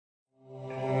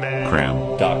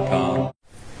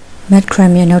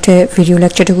MedCram ရဲ့နောက်ထပ် video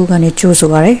lecture တစ်ခုကနေကြိုးဆို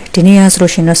ပါရစေ။ဒီနေ့က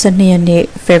ဆိုလို့ရှိရင်တော့12ရက်နေ့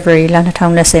February လ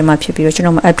2020မှာဖြစ်ပြီးတော့ကျွန်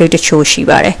တော်မှာ update တချို့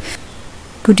ရှိပါတယ်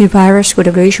။ဒီ virus ကို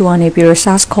WHO ကနေပြီးတော့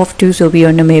SARS-CoV-2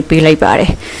 ဆိုပြီးတော့နာမည်ပေးလိုက်ပါတယ်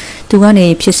။သူ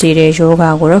ကနေဖြစ်စေတဲ့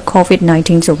ရောဂါကိုတော့ COVID-19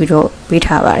 ဆိုပြီးတော့ပေး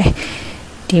ထားပါတယ်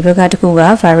။ဒီဘက်ကတစ်ခုက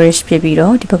virus ဖြစ်ပြီး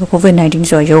တော့ဒီဘက်က COVID-19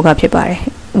 ဆိုရောဂါဖြစ်ပါတယ်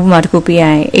။ဥပမာတစ်ခုပြရ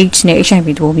ရင် AIDS နဲ့ HIV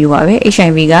တို့မျိုးပါပဲ။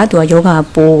 HIV ကသူက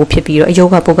ရောဂါပိုးဖြစ်ပြီးတော့ရော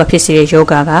ဂါပိုးကဖြစ်စေတဲ့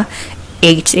ရောဂါက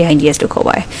AIDS လို့ခေါ်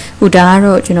ပါတယ်။ဟိုဒါက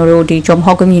တော့ကျွန်တော်တို့ဒီ Johns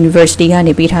Hopkins University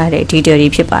ကနေပေးထားတဲ့ data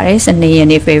တွေဖြစ်ပါတယ်။12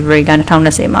ရက်နေ့ February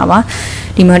 2020မှာပါ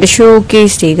။ဒီမှာတချို့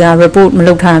case တွေက report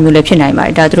မလုပ်ထားမျိုးလည်းဖြစ်နိုင်ပါ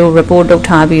တယ်။ဒါသူတို့ report လုပ်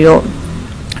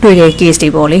ထားပြီးတော့တွေ့တဲ့ case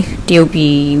တွေပေါ့လေ။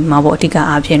တရုတ်ပြည်မှာပေါ့အဓိက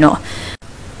အားဖြင့်တော့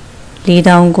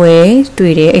4000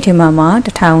ခွဲတွေ့တယ်အဲ့ထက်မှ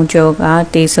1000ကျော်က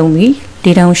တေဆုံးပြီ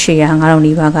4800 5000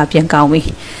နီးပါးကပြန်ကောင်းပြီ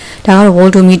။ဒါကတော့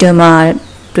voltometer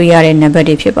မှာတွေ့ရတဲ့ number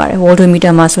တွေဖြစ်ပါတယ်။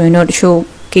 voltometer မှာဆိုရင်တော့တချို့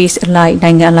case အလိုက်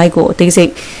နိုင်ငံအလိုက်ကိုအသေးစိ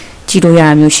တ်ကြည့်လို့ရ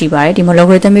တာမျိုးရှိပါတယ်ဒီမှာ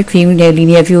logarithmic view နဲ့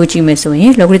linear view ကိုကြည့်မယ်ဆို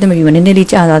ရင် logarithmic view မှာနည်းနည်းလေး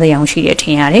ကြာသွားတဲ့အောင်ရှိတယ်ထ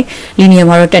င်ရတယ် linear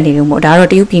မှာတော့တက်နေလို့ပေါ့ဒါတော့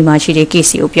တရုတ်ပြည်မှာရှိတဲ့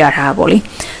case ကိုပြထားတာပေါ့လေ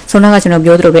ဆိုတော့က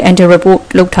ကျွန်တော်ပြောသလိုပဲ anti report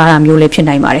လုပ်ထားတာမျိုးလည်းဖြစ်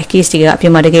နိုင်ပါတယ် case တွေက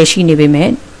အပြင်မှာတကယ်ရှိနေပေမဲ့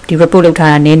ဒီ report လုပ်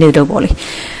ထားတာန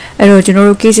ည်းနေတော့ပေါ့လေအဲ့တော့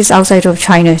ကျွန်တော်တို့ cases outside of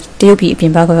China တရုတ်ပြည်အပြ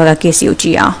င်ဘက်က case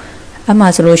ကိုကြည့်အောင်အမှ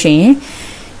ဆိုလို့ရှိ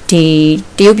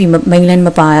ရင်ဒီတရုတ်ပြည် mainland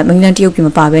မပါ mainland တရုတ်ပြည်မ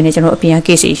ပါဘဲနဲ့ကျွန်တော်အပြင်က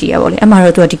case ရှိရပါလေ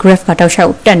အမှတော့သူကဒီ graph ကတောက်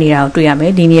လျှောက်တက်နေတာကိုတွေ့ရ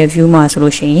မယ် linear view မှာဆို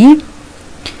လို့ရှိရင်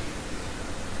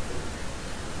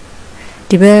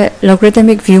ဒီဘက်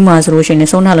logarithmic view မှာဆိုလို့ရှိရင်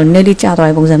ဆုံးနာလို့နည်းနည်း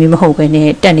လေးကျသွားတဲ့ပုံစံမျိုးမဟုတ်ဘဲနဲ့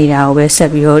တက်နေတာကိုပဲ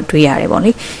ဆက်ပြီးတော့တွေ့ရ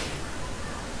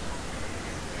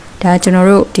တယ်ပေါ့လေဒါကျွန်တော်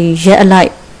တို့ဒီရက်အ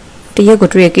လိုက်တရုတ်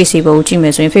ကိုတွေ့ရ case ပုံကြည့်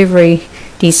မယ်ဆိုရင် February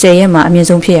ဒီ10ရက်မှာအမြင့်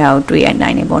ဆုံးဖြစ်ရအောင်တွေ့ရနို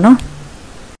င်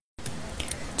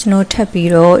တယ်ပေါ့နော်ကျွန်တော်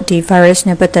ထပ်ပြီးတော့ဒီ virus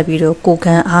နဲ့ပတ်သက်ပြီးတော့ကိုယ်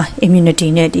ခံအား immunity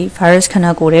နဲ့ဒီ virus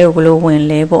ခန္ဓာကိုယ်ထဲကိုဘယ်လိုဝင်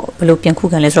လဲပေါ့ဘယ်လိုပြန်ခု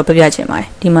ခံလဲဆိုတော့ပြပြချင်ပါတယ်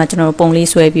ဒီမှာကျွန်တော်ပုံလေး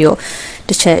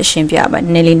ဆွဲပြီးတော့တစ်ချက်ရှ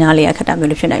င်းပြပါနည်းလေးနားလေးအခက်တာ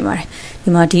မျိုးလေးဖြစ်နိုင်ပါတယ်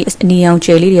ဒီမှာဒီအနီ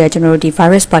ရောင်ကျယ်လေးတွေကကျွန်တော်တို့ဒီ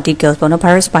virus particles ပေါ့နော်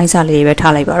virus ပိုင်းစာလေးတွေပဲ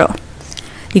ထားလိုက်ပါတော့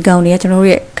ဒီကောင်တွေကကျွန်တော်တို့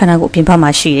ရဲ့ခန္ဓာကိုယ်ပြင်ပ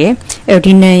မှာရှိတယ်အဲ့တော့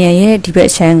ဒီနံရံရဲ့ဒီဘက်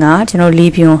အချမ်းကကျွန်တော်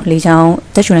လေးပြွန်လေးချောင်း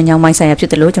သက်ရှင်လမ်းကြောင်းပိုင်း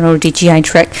ဆိုင်ရာဖြစ်တယ်လို့ကျွန်တော်တို့ဒီ GI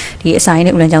tract ဒီအဆိုင်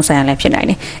နဲ့ဥလမ်းကြောင်းဆိုင်ရာလည်းဖြစ်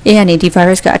နိုင်တယ်အဲ့ကနေဒီ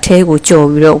virus ကအထဲကိုကြော်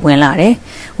ပြီးတော့ဝင်လာတယ်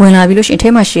ဝင်လာပြီးလို့ရှိရင်အထဲ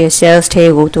မှာရှိတဲ့ cells ထဲ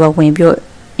ကိုသူကဝင်ပြီးတော့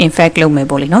infect လုပ်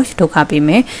မယ်ပေါ့လေနော်ဒုက္ခပေးမ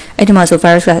ယ်အဲ့ဒီမှာဆို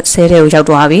virus က cell ထဲကိုရောက်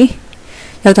သွား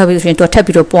ပြီရောက်သွားပြီဆိုရင်သူက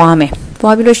ထပ်ပြီးတော့ပွားမယ်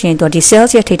ပွားပြီးလို့ရှိရင်သူကဒီ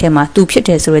cells ရဲ့ထိပ်ထဲမှာသူဖြစ်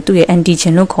တယ်ဆိုရယ်သူ့ရဲ့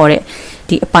antigen လို့ခေါ်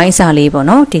တဲ့ဒီအပိုင်းစာ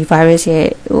လေးပေါ့နော်ဒီ virus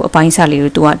ရဲ့အပိုင်းစာလေးကို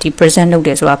သူကဒီ present လုပ်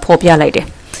တယ်ဆိုတာဖော်ပြလိုက်တယ်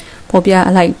ဖော်ပြ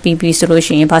လိုက်ပြီးဆိုလို့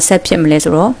ရှိရင်ဘာဆက်ဖြစ်မလဲ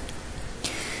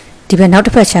ဆိုတော့ဒီဘက်နောက်တ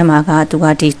စ်ဖက်ချမ်းမှာကသူ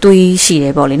ကဒီသွေးရှိ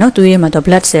တယ်ပေါ့လေနော်သွေးထဲမှာတော့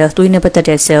blood cells သွေးနဲ့ပတ်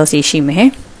သက်တဲ့ cells ရှိမ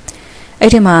ယ်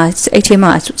အဲ့ဒီမှာ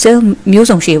cell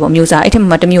မျိုးစုံရှိပေါ့မျိုးစားအဲ့ဒီ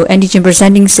မှာတစ်မျိုး antigen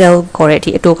presenting cell ခေါ်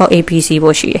တဲ့ဒီအတိုကောက် APC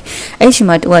ပေါ့ရှိတယ်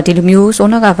အဲ့ဒီမှာသူကဒီလိုမျိုးဆို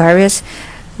တော့က virus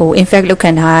ဟို infect လုပ်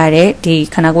ခံထားရ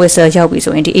တဲ့ဒီခန္ဓာကိုယ် cell ရောက်ပြီ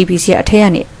ဆိုရင်ဒီ APC ကအထဲ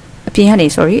ကနေအပြင်ကနေ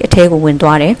sorry အထဲကို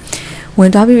ဝင်သွားတယ်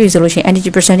ဝင်သွားပြီဆိုလို့ရှိရင်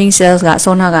antigen presenting cells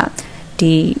ကဆိုတော့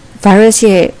ကဒီ virus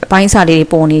ရဲ့အပိုင်းအစလေးတွေ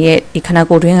ပေါ်နေတဲ့ဒီခန္ဓာ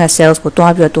ကိုယ်တွင်းက cells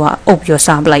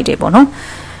ကိုတွားပြီးတော့အုပ်ပြီးတော့စားပလိုက်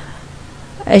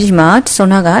တယ်ပေါ့နော်အဲ့ဒီမှာဆို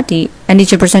တော့ကဒီ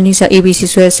antigen presenting cell ABC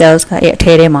ဆွဲ cells ကရဲ့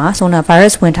အထဲထဲမှာဆိုတော့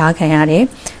virus ဝင်ထားခံရတဲ့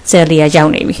cell လေးရော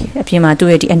က်နေပြီအပြင်မှာသူ့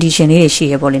ရဲ့ဒီ antigen လေးတွေ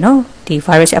ရှိရပေါ့လေနော်ဒီ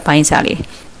virus အပိုင်းအစလေး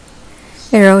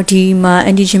အဲ့တော့ဒီမှာ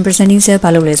antigen presenting cell ဘာ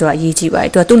လို့လဲဆိုတာအရေးကြီးပါတယ်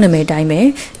သူကသူ့နာမည်တို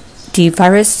င်းပဲဒီ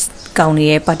virus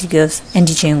ကောင်ရဲ့ particles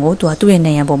antigen ကိုသူကသူ့ရဲ့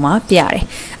နေရာပေါ်မှာပြတယ်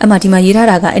အမှဒီမှာရေးထား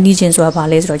တာက antigen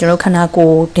ဆိုတာဘာလဲဆိုတော့ကျွန်တော်ခန္ဓာ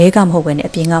ကိုယ်ဒဲကမဟုတ်ဘဲနဲ့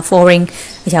အပြင်က foreign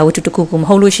အရာဝတ္ထုတစ်ခုကို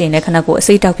မဟုတ်လို့ရှိရင်လည်းခန္ဓာကိုယ်အ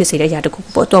စိတ်တောက်ဖြစ်စေတဲ့အရာတစ်ခု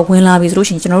ပေါ့သူကဝင်လာပြီဆိုလို့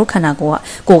ရှိရင်ကျွန်တော်တို့ခန္ဓာကိုယ်က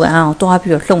ကိုယ်က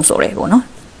အောင်တွားပြီးတော့လှုံ့ဆော်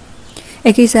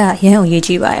တယ်ပေါ့နော်အဲ့ကိစ္စရန်အောင်ရေးကြ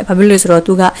ည့်ပါတယ်ဘာဖြစ်လို့လဲ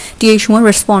ဆိုတော့သူက TH1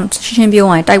 response ရှ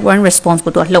င်းပြောရရင် type 1 response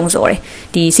ကိုသူကလှုံ့ဆော်တယ်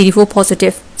ဒီ CD4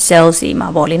 positive cells တွေမှာ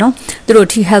ပေါ့လေနော်သူတို့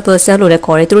T helper cell လို့လည်း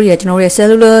ခေါ်တယ်သူတို့တွေကကျွန်တော်တို့ရဲ့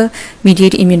cellular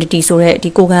mediated immunity ဆိုတဲ့ဒီ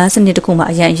ကိုယ်ခံစနစ်တစ်ခု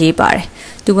မှာအရင်ရေးပါ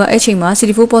တယ်သူကအဲ့ချိန်မှာ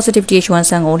CD4 positive TH1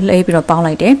 cell ကိုလှည့်ပြီးတော့ပေါင်း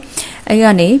လိုက်တယ်အဲ့က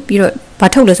နေပြီးတော့ဘာ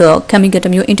ထုတ်လဲဆိုတော့ chemical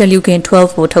တစ်မျိုး interleukin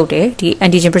 12 ကိုထုတ်တယ်ဒီ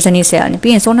antigen presenting cell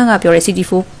နဲ့ပြီးရင်စောနာကပြောတဲ့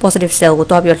CD4 positive cell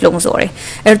ကိုတွားပြီးတော့လှုံ့ဆော်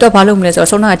တယ်အဲ့တော့ဘာလုပ်မလဲဆိုတော့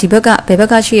စောနာကဒီဘက်ကဘယ်ဘ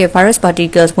က်ကရှိရဲ့ virus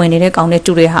particles ဝင်နေတဲ့ကောင်တဲ့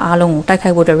တူတွေဟာအားလုံးကိုတိုက်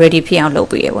ခိုက်ဖို့ ready ဖြစ်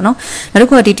အောင်လုပ်ပေးရပေါ့နော်နောက်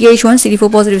တစ်ခုကဒီ TH1 CD4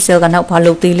 positive cell ကနောက်ဘာလု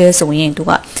ပ်သေးလဲဆို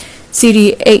ရင်သူက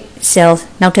CD8 cell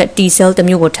နောက်ထပ် T cell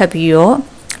တစ်မျိုးကိုထပ်ပြီး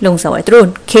တော့လုံဆော်တယ်သူတို့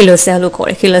killer cell လို့ခေါ်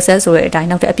တယ် killer cell ဆိုတဲ့အတို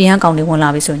င်းနောက်ထပ်အပြင်အကောင်တွေဝင်လာ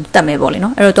ပြီဆိုရင်တတ်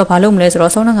မယ်ပေါ့လေနော်အဲ့တော့သူဘာလုပ်မလဲဆိုတော့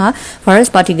ဆောင်းက virus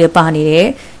particle ပါနေ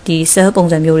တဲ့ဒီ cell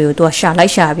ပုံစံမျိုးတွေကိုသူ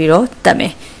ကရှာပြီးတော့တတ်မ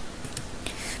ယ်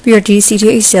ပြီးတော့ဒီ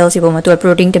CD8 cells တွေပေါ်မှာသူက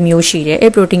protein တစ်မျိုးရှိတယ်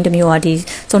အဲ့ protein တစ်မျိုး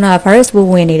ကဒီဆောင်းက virus ပိုး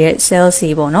ဝင်နေတဲ့ cells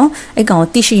တွေပေါ့နော်အဲ့ကောင်ကို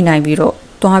သိရှိနိုင်ပြီးတော့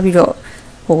တွားပြီးတော့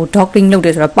ဟို docking လုပ်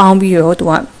တယ်ဆိုတော့ပေါင်းပြီးတော့သူ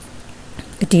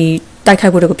ကဒီ တိုက်ခို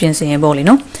က်ဖို့တကူပြင်ဆင်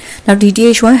ရင်ပေါ့လေနော်နောက်ဒီ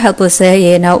TH1 helper cell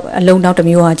ရဲ့နောက်အလုံးနောက်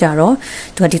တစ်မျိုး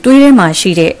ကကြတော့သူကဒီသွေးထဲ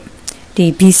မှာရှိတဲ့ဒီ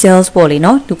B cells ပေါ့လေ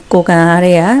နော်သူကိုကန်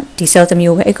အားတွေကဒီ cell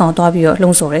တစ်မျိုးပဲအိတ်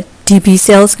ကောင်သွားပြီးတော့လှုံ့ဆော်တယ်ဒီ B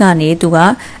cells ကနေသူက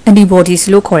antibodies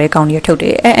လို့ခေါ်တဲ့ကောင်တွေထုတ်တ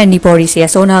ယ်အဲ antibodies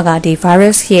ရဲ့စောနာကဒီ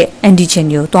virus ရဲ့ antigen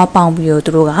ကိုသွားပေါ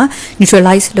င်းပြီးတော့သူတို့က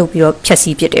neutralize လုပ်ပြီးတော့ဖျက်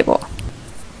ဆီးပစ်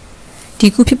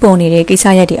တယ်ပေါ့ဒီခုဖြစ်ပေါ်နေတဲ့ကိစ္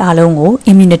စရပ်တွေအားလုံးကို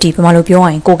immunity ဘာမှလို့ပြော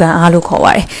ရရင်ကိုကန်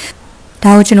အားလို့ခေါ်ပါတယ်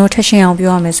ဒါကိုကျွန်တော်ထပ်ရှင်း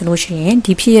အောင်ပြောရမယ်ဆိုလို့ရှိရင်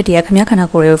ဒီဖြစ်ရပ်တွေကခမည်း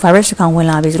ခန္ဓာကိုယ်ရဲ့ virus တစ်ကောင်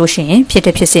ဝင်လာပြီဆိုလို့ရှိ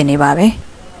ရင်ဖြစ်တဲ့ဖြစ်စဉ်တွေပါပဲ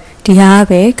ဒီဟာ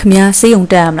ပဲခမည်းဆေး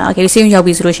ရုံတက်ရမလားအကယ်ဆေးရုံရောက်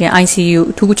ပြီဆိုလို့ရှိရင် ICU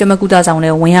အထူးကျမကုသ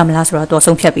ဆောင်နဲ့ဝင်ရမလား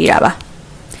ဆိုတော့တော့ဆုံးဖြတ်ပေးတာပါ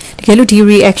တကယ်လို့ဒီ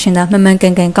reaction ကမှန်မှန်က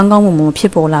န်ကန်ကောင်းကော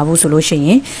င်းမွန်မွန်ဖြစ်ပေါ်လာဘူးဆိုလို့ရှိ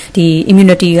ရင်ဒီ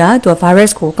immunity ကသူက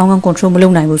virus ကိုကောင်းကောင်း control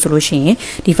မလုပ်နိုင်ဘူးဆိုလို့ရှိရင်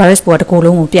ဒီ virus ပေါ်တစ်ကိုယ်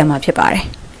လုံးကိုပြတ်မှာဖြစ်ပါ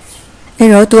တယ်အဲ့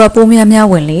တော့သူ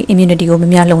ကပိုးများများဝင်လေ immunity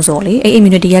ကိုများများလုံစော်လေအဲ့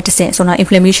immunity ကတစ်ဆင့်ဆိုတော့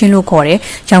inflammation လို့ခေါ်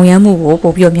တဲ့ရောင်ရမ်းမှုကို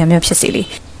ပို့ပြီးတော့များများဖြစ်စေလေ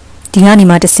ဒီ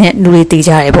ကနေမှတစ်ဆင့်လူတွေတည်ကြ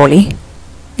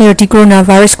တယ်ပေါ့လေအဲ့တော့ဒီ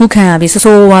coronavirus ကူးခံရပြီး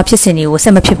ဆိုးဝါးဖြစ်စဉ်တွေကို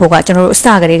ဆက်မဖြစ်ဖို့ကကျွန်တော်တို့အစ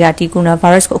ကတည်းကဒီ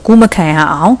coronavirus ကိုအကူးမခံ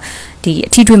ရအောင်ဒီ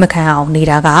အထီးတွေးမခံရ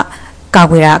အောင်နေတာကကာ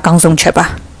ကွယ်တာအကော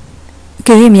င်းဆုံးချက်ပါအ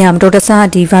ကယ်၍များမတော်တ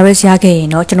ဆဒီ virus ရခဲ့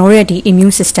ရင်တော့ကျွန်တော်တို့ရဲ့ဒီ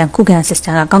immune system ခုခံ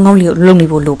system ကကောင်းကောင်းလေးလုပ်နေ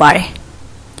ဖို့လိုပါတယ်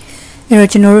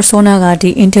အဲ့တော့ကျွန်တော်တို့ဆောနာကဒီ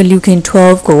interleukin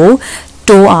 12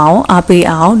 ကိုတိုးအောင်အားပေး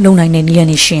အောင်လုပ်နိုင်တဲ့နည်းလ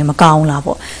မ်းတွေရှင်မကောင်းလား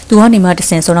ပေါ့သူကနေမှတစ်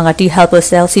ဆင့်ဆောနာက T helper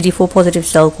cell CD4 positive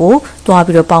cell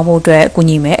ကိုတွားပြီးတော့ပေါင်းဖို့အတွက်ကူ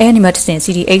ညီမယ်အဲ့ဒီမှာတစ်ဆင့်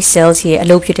CD8 cells ရဲ့အ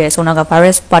လုပ်ဖြစ်တဲ့ဆောနာက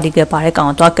virus particle ပါတဲ့ကော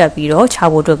င်တွား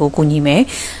ကပ်ပြီးတော့ခြားဖို့အတွက်ကိုကူညီမယ်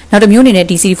နောက်တစ်မျိုးအနေနဲ့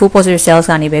CD4 positive cells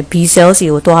ကနေပဲ B cells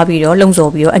ကိုတွားပြီးတော့လုံ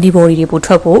ဆော်ပြီးတော့ antibody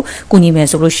တွေပို့ထွက်ဖို့ကူညီမယ်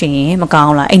ဆိုလို့ရှိရင်မ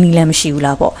ကောင်းလားအဲ့နည်းလမ်းမရှိ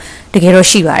ဘူးလားပေါ့တကယ်တော့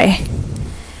ရှိပါတယ်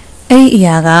အဲ့ဒီအ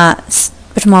ရာ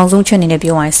ကပထမဆုံးချက်အနေနဲ့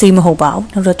ပြောရရင်စေးမဟုတ်ပါ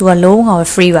ဘူးနောက်တော့ तू ကလုံးဝ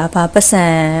free ပါ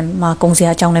ပတ်စံမှာကုန်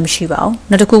စရာအကြောင်းလည်းမရှိပါဘူး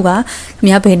နောက်တစ်ခုကခင်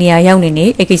ဗျားဘယ်နေရာရောက်နေနေ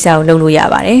အဲ့ကိစ္စကိုလုပ်လို့ရ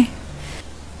ပါ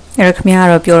တယ်အဲ့တော့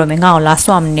ခင်ဗျားကတော့ပြောရမယ်ငါ့ကိုလာ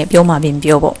ဆွ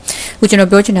မနေပြောမှပြင်ပြောပေါ့အခု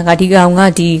ကျွန်တော်ပြောချင်တာကဒီကောင်က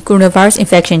ဒီ coronavirus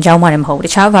infection ကြောင်းမှလည်းမဟုတ်ဘူးတ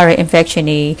ခြား viral infection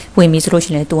တွေဝင်ပြီဆိုလို့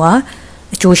ရှိရင် तू ကအ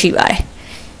ကျိုးရှိပါ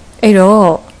တယ်အဲ့တော့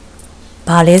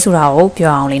ဘာလဲဆိုတာကို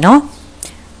ပြော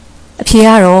အောင်လေနော်အ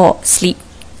ဖြေကတော့ sleep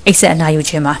အိပ်စက်အ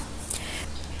နားယူခြင်းပါ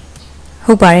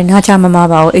ဟုတ်ပါတယ်နားချမမ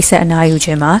ပါဘူးအိပ်စက်အနားယူခြ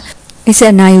င်းမှာအိပ်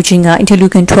စက်အနားယူခြင်းက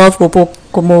interleukin 12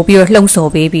ကိုမို့ပြီးတော့လှုံ့ဆော်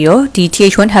ပေးပြီးတော့ဒီ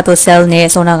TH1 helper cell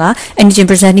နဲ့ဆောနာက antigen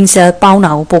presenting cell ပေါင်းတာ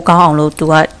ကိုပိုကောင်း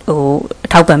အောင်လို့သူက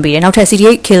ထောက်ပံ့ပေးတယ်နောက်ထပ်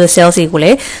CD8 killer cells တွေကို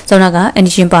လည်းဆောနာက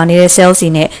antigen ပါနေတဲ့ cells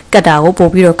တွေနဲ့ကတ်တာကို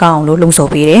ပိုပြီးတော့ကောင်းအောင်လို့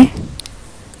လှုံ့ဆော်ပေး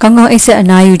တယ်ကောင်းကောင်းအိပ်စက်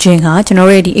အနားယူခြင်းက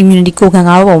ကျွန်တော်တို့ဒီ immunity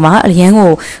ကိုခံကားပေါ်မှာအရန်ကို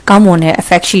ကောင်းမွန်တဲ့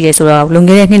effect ရှိတယ်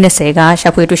ဆိုတော့လွန်ခဲ့တဲ့နှစ်20ကရှာ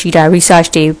ဖွေတွေ့ရှိတာ research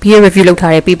တွေ peer review လုပ်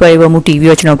ထားတဲ့ paper တွေပေါ်မူတည်ပြီး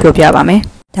တော့ကျွန်တော်ပြောပြပါမယ်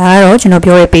ဒါကတော့ကျွန်တော်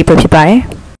ပြောတဲ့ paper ဖြစ်ပါ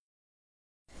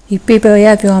တယ်ဒီ paper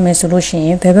ရပြောရမယ်ဆိုလို့ရှိရ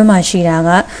င်ဘယ်ဘက်မှာရှိတာက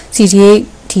CD8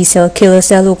 T cell killer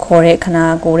cell လို့ခေါ်တဲ့ခန္ဓာ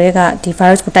ကိုယ်တွေကဒီ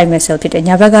virus ကိုတိုက်မဲ့ cell ဖြစ်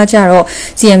တယ်ညာဘက်ကကျတော့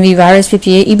CMV virus ဖြစ်ဖြ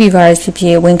စ် EB virus ဖြစ်ဖြ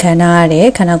စ်ဝန်ခံထားရတဲ့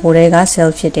ခန္ဓာကိုယ်တွေက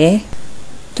cell ဖြစ်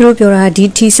တယ်သူတို့ပြောတာဒီ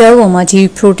T cell ပေါ်မှာဒီ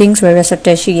protein ဆိုတဲ့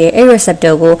receptor ရှိရဲ့အဲ့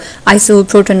receptor ကို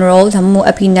isoproterenol ဒါမှမဟုတ်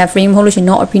epinephrine မဟုတ်လို့ရှိရင်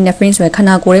non epinephrine ဆိုတဲ့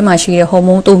ခန္ဓာကိုယ်ထဲမှာရှိတဲ့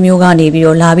hormone ၃မျိုး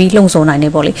ကနေပြီးတော့လာပြီးလှုံ့ဆော်နိုင်တ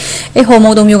ယ်ပေါ့လေအဲ့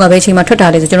hormone ၃မျိုးကဘယ်အချိန်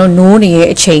မှာထွက်တာလဲဆိုကျွန်တော်နိုးနေတဲ့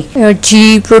အချိန်အဲ့ G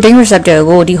protein receptor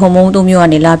ကိုဒီ hormone ၃မျိုး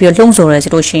ကနေလာပြီးတော့လှုံ့ဆော်ရဲ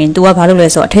ဆိုလို့ရှိရင် तू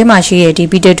ကဘာလုပ်လဲဆိုတော့အထဲမှာရှိတဲ့ဒီ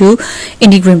beta 2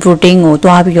 integrin protein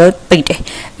ကိုတွားပြီးတော့ပိတ်တယ်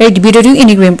အဲ့ဒီ beta 2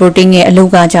 integrin protein ရဲ့အလုပ်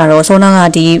ကကြတော့ဆောနာ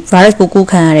ကဒီ virus ကိုကူး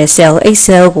ခံရတဲ့ cell အဲ့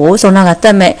cell ကိုဆောနာကတ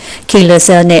တ်မဲ့ killer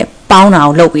cell နဲ့ပေါ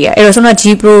င်းတာကိုလုပ်ပေးရအဲ့တော့ဆိုတော့ G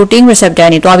protein receptor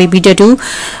ကနေတွားပြီး beta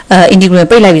 2 integrin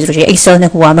ပိတ်လိုက်ပြီဆိုတော့အဲ့ cell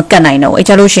နဲ့ကမကတ်နိုင်တော့အဲ့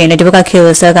ကြလို့ရှိရင်လည်းဒီဘက်က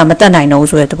killer cell ကမတတ်နိုင်တော့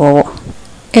ဆိုတဲ့သဘောပေါ့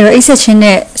အဲ့တော့အိတ်ဆက်ချ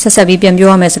င်းနဲ့ဆက်ဆက်ပြီးပြန်ပြော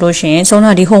ရမယ်ဆိုလို့ရှိရင်ဆော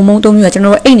နာဒီဟော်မုန်း၃မျိုးက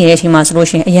ကျွန်တော်တို့အိတ်နေတဲ့အချိန်မှာဆိုလို့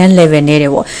ရှိရင်အရန် level နေ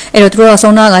တယ်ပေါ့အဲ့တော့သူတို့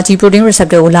ကဆောနာက G protein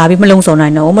receptor ကိုလာပြီးမလုံဆောင်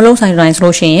နိုင်တော့ဘူးမလုံဆောင်နိုင်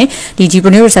ဆိုလို့ရှိရင်ဒီ G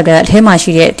protein receptor အထဲမှာ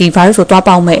ရှိတဲ့ဒီ virus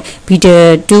ကိုတွားပေါင်းမဲ့ beta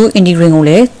 2 integrin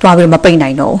ကိုလည်းတွားပြီးမပိတ်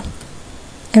နိုင်တော့ဘူး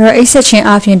အဲ့တော့ H section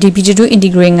အပြင်ဒီ beta 2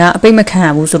 integrin ကအပိတ်မခံရ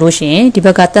ဘူးဆိုလို့ရှိရင်ဒီ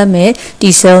ဘက်ကတတ်မဲ့ T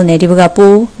cell နဲ့ဒီဘက်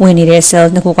ကပိုးဝင်နေတဲ့ cell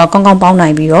နှစ်ခုကကောင်းကောင်းပေါင်းနို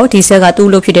င်ပြီးတော့ဒီ cell ကသူ့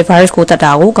လို့ဖြစ်တဲ့ virus ကိုတတ်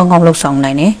တာကိုကောင်းကောင်းလှုပ်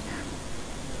ဆောင်နိုင်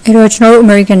တယ်အဲ့တော့ကျွန်တော်တို့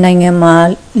American နိုင်ငံမှာ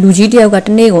လူကြီးတယောက်ကတ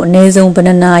နေ့ကိုအနည်းဆုံးဘယ်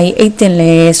နှနာရီအိတ်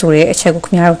တင်လဲဆိုတဲ့အချက်ကိုခ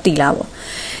င်ဗျားတို့သိ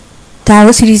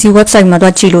လားပေါ့ဒါကို CDC website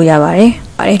မှာတော့ကြည့်လို့ရပါတ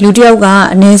ယ်လူတယောက်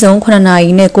ကအနည်းဆုံး9နာရီ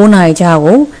နဲ့9နာရီ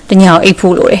ကြာကိုတည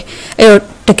အောင်အိတ်ဖို့လိုတယ်အဲ့တော့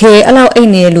တကယ်အဲ့လောက်အိတ်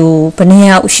နေလူ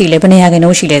ဘယ်နှယောက်ရှိလဲဘယ်နှရာခိုင်နှု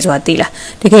န်းရှိလဲဆိုတာသိလား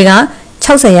တကယ်က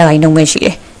60ရာခိုင်နှုန်းပဲရှိ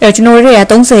တယ်အဲ့တော့ကျွန်တော်တို့က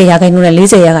30ရာခိုင်နှုန်းနဲ့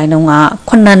40ရာခိုင်နှုန်းက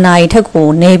9နာရီထက်ကို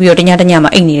နည်းပြီးတော့တည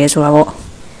မှာအိတ်နေတယ်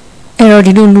ဆိုတာပေါ့အဲ့တော့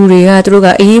ဒီလူတွေကသူတို့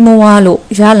ကအေး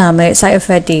မဝါလို့ရလာမဲ့ side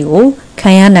effect တွေကိုခံ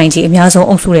ရနိုင်ခြေအများဆုံး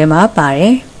အုပ်စုထဲမှာပါတ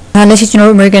ယ်ဒါလက်ရှိ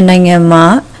ကျွန်တော်တို့ American နိုင်ငံမှာ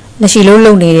လက်ရှိလု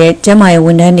ပ်နေတဲ့ကျန်းမာရေးဝ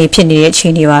န်ထမ်းတွေဖြစ်နေတဲ့အခြေ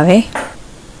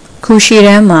အနေပါပဲခုရှေ့တ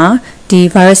န်းမှာ ဒီ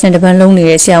virus နဲ့တပန်းလုံးနေ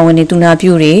တဲ့ဆရာဝန်တွေသူနာ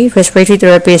ပြုတွေ respiratory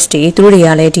therapist တွေသူတို့တွေ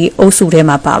ကလ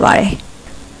ည်းဒီအုပ်စုထဲမှာပါပါ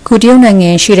တယ်ခုတရုတ်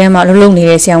နိုင်ငံရှေ့ထဲမှာလုံးနေ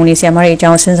တဲ့ဆရာဝန်တွေဆရာမတွေအကြော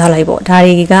င်းစဉ်းစား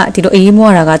လိုက်ပေါ့ဒါတွေကဒီလို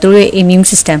အေးမွားတာကသူတို့ရဲ့ immune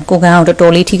system ကိုယ်ခံအောင်တော်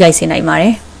တော်လေးထိခိုက်စေနိုင်ပါတ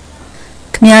ယ်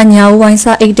ခင်ဗျာညာဝိုင်း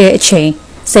စားအိတ်တဲ့အချိန်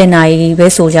10နာရီပဲ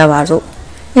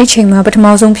ဆိုကြပါစို့အဲ့ချိန်မှာပထ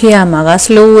မဆုံးဖြစ်ရမှာက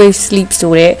slow wave sleep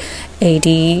ဆိုတဲ့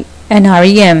ဒီ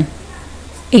NREM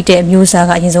အိတ်တဲ့အမျိုးအ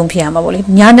စားကအရင်ဆုံးဖြစ်ရမှာပေါ့လေ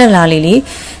ညနဲ့လာလေ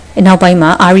နောက်ပိုင်းမှာ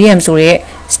REM ဆိုတဲ့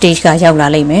stage ကရောက်လာ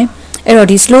လိမ့်မယ်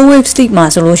အဲ့တော့ဒီ slow wave sleep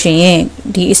မှာဆိုလို့ရှိရင်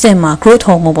ဒီအဆင့်မှာ growth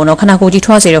hormone ပေါ့နော်ခန္ဓာကိုယ်ကြီး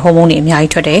ထွားစေတဲ့ hormone တွေအများ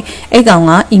ကြီးထွက်တယ်အဲ့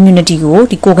ကောင်က immunity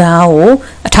ကိုဒီကိုယ်ခံအားကို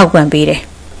အထောက်ပံ့ပေး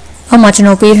တယ်ဟောမှာကျွန်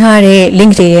တော်ပေးထားတဲ့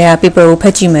link တွေက paper ကိုဖ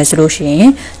တ်ကြည့်မယ်ဆိုလို့ရှိ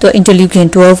ရင်သူ interleukin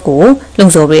 12ကိုလုံ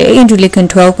ဆော်ပေးတယ် interleukin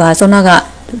 12ကစောနာ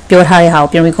ကပြောထားတဲ့ဟာကို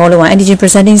ပြန် recall လုပ်အောင် antigen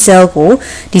presenting cell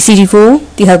ကိုဒီ CD4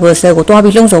 T helper cell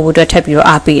ကိုတွားပြီးလုံဆော်ဖို့အတွက်ထပ်ပြီးတော့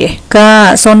အားပေးတယ်။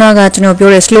ကစောနာကကျွန်တော်ပြော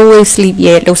တဲ့ slow wave sleep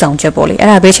ရဲ့လှုပ်ဆောင်ချက်ပေါ့လေ။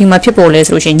အဲ့ဒါဘယ်ချိန်မှာဖြစ်ပေါ်လဲ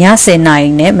ဆိုလို့ရှိရင်ည10နာရီ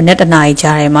နဲ့မနက်1နာရီ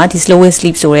ကြားထဲမှာဒီ slow wave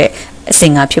sleep ဆိုတဲ့အဆ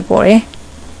င့်ကဖြစ်ပေါ်တယ်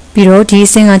။ပြီးတော့ဒီ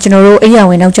အဆင့်က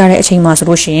ကျွန်တော်တို့အိယာဝင်နောက်ကျတဲ့အချိန်မှာဆို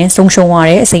လို့ရှိရင်ဆုံးရှုံးရ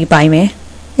တဲ့အစိပ်ပိုင်းပဲ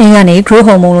။အဲ့ကနေ growth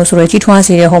hormone လို့ဆိုတဲ့ကြီးထွား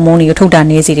စေတဲ့ hormone တွေကိုထုတ်တာ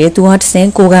နေစေတယ်။သူကတစ်ဆင့်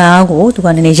ကိုယ်ခံအားကိုသူက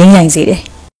နည်းနည်းရင်းရိုင်စေတယ်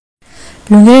။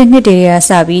လွန်ခဲ့တဲ့နှစ်တွေက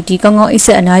စပြီးဒီကောင်းကောင်းအိပ်စ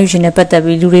က်အနားယူခြင်းနဲ့ပတ်သက်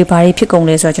ပြီးလူတွေဘာတွေဖြစ်ကုန်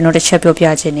လဲဆိုတော့ကျွန်တော်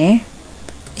တစ်ချက်ပြောပြခြင်း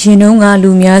နဲ့အရင်တုန်း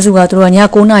ကလူများစုကသူတို့ကည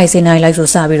9နာရီ10နာရီလိုက်ဆို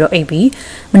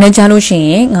စပြီးတော့အိပ်ပြီးမနေ့ကျလို့ရှိ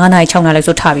ရင်9နာရီ6နာရီ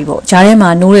လိုက်ဆိုထားပြီးပေါ့ဂျားထဲမှာ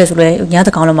နိုးရဲဆိုလဲည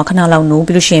တကောင်လောက်မှခဏလောက်နိုး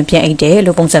ပြီးလို့ရှိရင်ပြန်အိပ်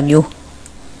တယ်လို့ပုံစံ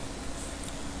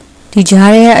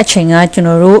မျိုးဒီဂျားရဲ့အချိန်ကကျွန်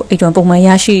တော်တို့အိမ်တော်ပုံမှန်ရ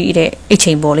ရှိတဲ့အိတ်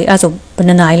ချိန်ပေါ့လေအဲဆို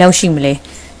ဘယ်နှစ်နာရီလောက်ရှိမလဲ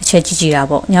အချက်ကြည့်တာ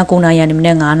ပေါ့ည9နာရီကနေမ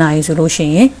နေ့9နာရီဆိုလို့ရှိ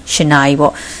ရင်10နာရီ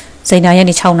ပေါ့စိတ်နာ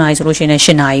ရက်နေ6နာရီဆိုလို့ရှိရင်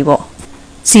10နာရီပေါ့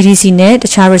CDC နဲ့တ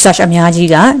ခြား research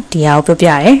အများကြီးကဒီဟာ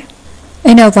ကိုပြောပြတယ်။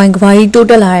အဲ့နောက်ပိုင်း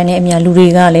ကဘာကြီးတိုးတက်လာတဲ့အများလူ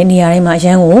တွေကလည်းနေရာတိုင်းမှာအ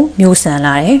ရန်ကိုမျိုးဆန်လာ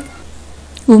တယ်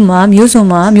။ဥပမာမျိုးစုံ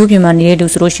မှာမျိုးပြင်မှာနေတဲ့လူ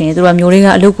ဆိုလို့ရှိရင်သူကမျိုးတွေကအ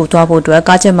လုပ်ကိုသွားဖို့အတွက်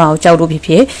ကားချက်မ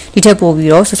အောင်ကြောက်လို့ဖြစ်ဖြစ်ဒီထက်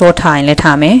ပိုပြီးတော့စောစောထားရင်လ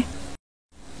ည်းထားမယ်။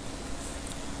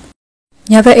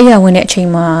ညဘက်အိယာဝင်တဲ့အချိန်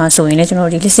မှာဆိုရင်လည်းကျွန်တော်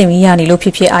ဒီလက်စင်မီးရနေလို့ဖြ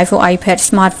စ်ဖြစ် iPhone, iPad,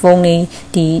 smartphone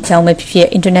တွေဒီကြောင်ပဲဖြစ်ဖြစ်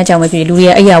internet ကြောင်ပဲဖြစ်ဖြစ်လူ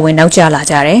တွေရဲ့အိယာဝင်နောက်ကျလာ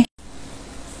ကြတယ်။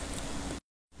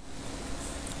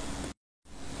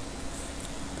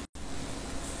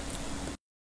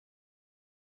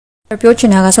ပြောချ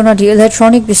င်တာကဆိုတော့ဒီ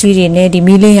electronic ပစ္စည်းတွေ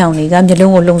နဲ့ဒီမီးလင်းရောင်တွေ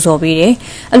ကမျက်လုံးကိုလုံဆော်ပေး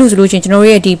တယ်အဲ့လိုဆိုလို့ချင်းကျွန်တော်တို့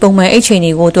ရဲ့ဒီပုံမှန်အိတ်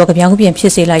ချိန်တွေကိုသူကကြောင်ပြန်ဖြ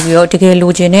စ်စေလိုက်ပြီးတော့တ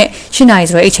ကယ်လိုချင်တဲ့8နာရီ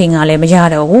ဆိုတဲ့အိတ်ချိန်ကလည်းမရ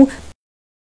တော့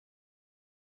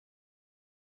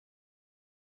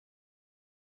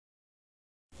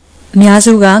ဘူးအများစု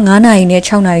က9နာရီနဲ့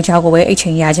6နာရီကြာကိုပဲအိတ်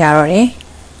ချိန်ရကြတော့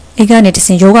တယ်အိတ်ကနေတစ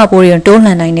င်ယောဂပိုး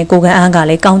တွေတိုးလှန်နိုင်တဲ့ကိုယ်ခံအားက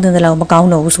လည်းကောင်းတဲ့လောက်မကော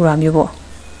င်းတော့ဘူးဆိုတာမျိုးပေါ့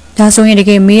ဒါဆိုရင်တက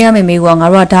ယ်မေးရမယ့်မေးခွန်း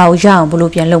ကငါတို့ကဒါကိုရအောင်ဘယ်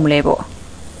လိုပြန်လုပ်မလဲပေါ့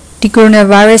ဒီ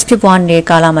coronavirus ဖြစ်ပွားနေ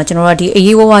တဲ့ကာလမှာကျွန်တော်တို့ဒီ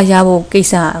အရေးဝဝ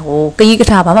ရဖို့ကိစ္စဟိုကကြီး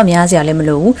ကထာဘာမှများစရာလည်း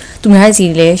မလို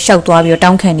ဘူးသူများစီလ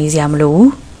ည်းရှောက်သွားပြီးတော့တောင်းခံနေစရာမလို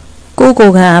ဘူးကို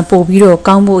ယ်ခံပို့ပြီးတော့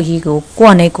ကောင်းဖို့အရေးကိုကို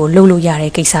ယ့်အနေကိုလှုပ်လို့ရတဲ့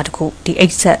ကိစ္စတခုဒီ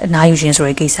exit အနားယူခြင်းဆို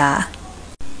တဲ့ကိစ္စ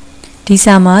ဒီ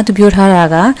စာမှာသူပြောထားတာ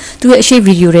ကသူရဲ့အရှိ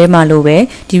ဗီဒီယိုထဲမှာလို့ပဲ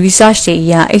ဒီ research တွေအ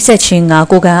ရ exit ချင်းက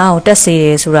ကိုယ်ခံအားကိုတက်စေ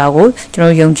တယ်ဆိုတာကိုကျွန်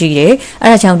တော်ယုံကြည်တယ်အဲ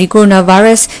ဒါကြောင့်ဒီ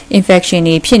coronavirus infection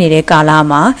တွေဖြစ်နေတဲ့ကာ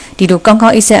လမှာဒီလိုကောင်းကော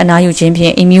င်း exit အနားယူခြ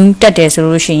င်းဖြင့် immune တက်တယ်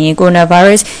ဆိုလို့ရှိရင်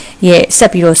coronavirus ရဲ့ဆ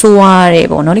က်ပြီးတော့ဆိုးဝါးတယ်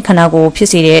ပေါ့နော်ဒီခန္ဓာကိုယ်ဖြစ်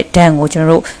စေတဲ့ဒဏ်ကိုကျွန်တော်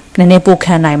တို့နည်းနည်း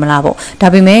ပိုခံနိုင်မလားပေါ့ဒါ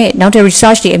ပေမဲ့နောက်ထပ်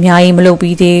research တွေအများကြီး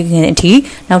မလုပ်ပြီးသေးခင်အထိ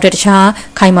နောက်ထပ်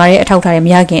တခြားခိုင်မာတဲ့အထောက်အထားတွေ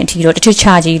မရခင်အထိတော့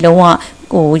တစ်ချက်ချကြီးလုံးဝ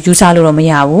ဟိုယူဆလို့တော့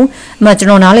မရဘူးအမှ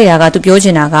ကျွန်တော်နားလေတာ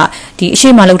ကသူပြောချင်တာကဒီအရှိ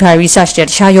မလောက်ထားတဲ့ research တွေတ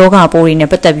ခြားယောဂပိုးတွေနဲ့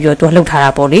ပတ်သက်ပြီးတော့သူကလှုပ်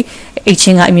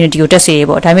ထားတာပေါ့လေအိတ်ချင်းက immunity ကိုတက်စေ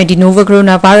ရပေါ့ဒါပေမဲ့ဒီ novel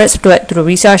coronavirus အတွက်သူတို့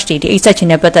research တွေဒီအိတ်ဆက်ချ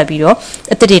င်းနဲ့ပတ်သက်ပြီးတော့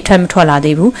အသစ်တွေထပ်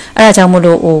မထွက်လာသေးဘူးအဲဒါကြောင့်မို့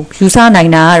လို့ဟိုယူဆ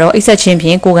နိုင်တာကတော့အိတ်ဆက်ချင်းဖြ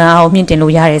င့်ကိုယ်ခံအားကိုမြင့်တင်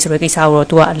လို့ရတယ်ဆိုတဲ့ကိစ္စကိုတော့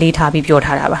သူကအလေးထားပြီးပြော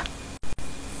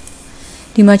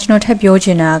ထားတာပါဒီမှာကျွန်တော်ထပ်ပြောချ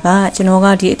င်တာကကျွန်တော်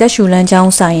ကဒီအသက်ရှူလမ်းကြော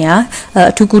င်းဆိုင်ရာ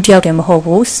အထူးကုတယောက်တည်း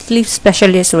မဟုတ်ဘူး sleep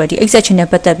specialist ဆိုတဲ့ဒီ exception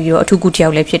နဲ့ပတ်သက်ပြီးတော့အထူးကုတ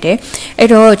ယောက်လည်းဖြစ်တယ်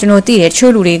အဲ့တော့ကျွန်တော်သိတယ်တ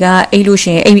ချို့လူတွေ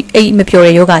ကအိတ်လို့ရှိရင်အိတ်မပြော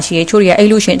တဲ့ယောဂရှိတယ်တချို့တွေ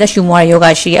ကအိတ်လို့ရှိရင်အသက်ရှူမွားတဲ့ယော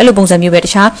ဂရှိတယ်အဲ့လိုပုံစံမျိုးပဲတ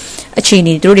ခြားအခြေ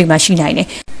အနေတို့တွေမှာရှိနိုင်တယ်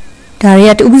ဒါတွေက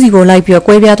တူးစီကို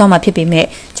လိုက်ပြီးတော့ကွဲပြားသွားမှာဖြစ်ပေမဲ့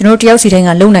ကျွန်တော်တယောက်စီတိုင်းက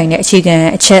လုံနိုင်တဲ့အ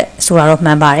ခြေခံအချက်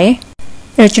ဆိုတာတော့မှန်ပါတယ်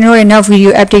အဲ့တော့ကျွန်တော်ရဲ့နောက်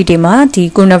video update တွေမှာဒီ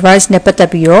coronavirus နဲ့ပတ်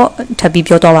သက်ပြီးတော့ထပ်ပြီး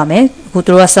ပြောသွားပါမယ်အခု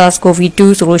တို့က SARS-CoV-2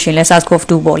 ဆိုလို့ရှိရင်လည်း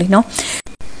SARS-CoV-2 ပေါ့လေနော်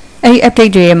အဲ့ဒီ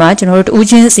update တွေမှာကျွန်တော်တို့တူး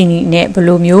ချင်းစီနဲ့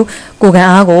ဘယ်လိုမျိုးကိုယ်ခံ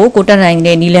အားကိုကိုတက်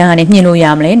နိုင်တဲ့နီလန်းကနေမြင့်လို့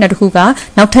ရမလဲနောက်တစ်ခု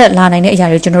ကနောက်ထပ်လာနိုင်တဲ့အရာ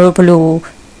တွေကျွန်တော်တို့ဘယ်လို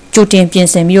ကြို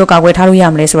တင်ပြင်ဆင်ပြီးတော့ကာကွယ်ထားလို့ရ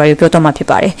မလဲဆိုတာကိုပြောတော့မှာဖြစ်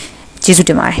ပါတယ်ကျေးဇူး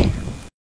တင်ပါတယ်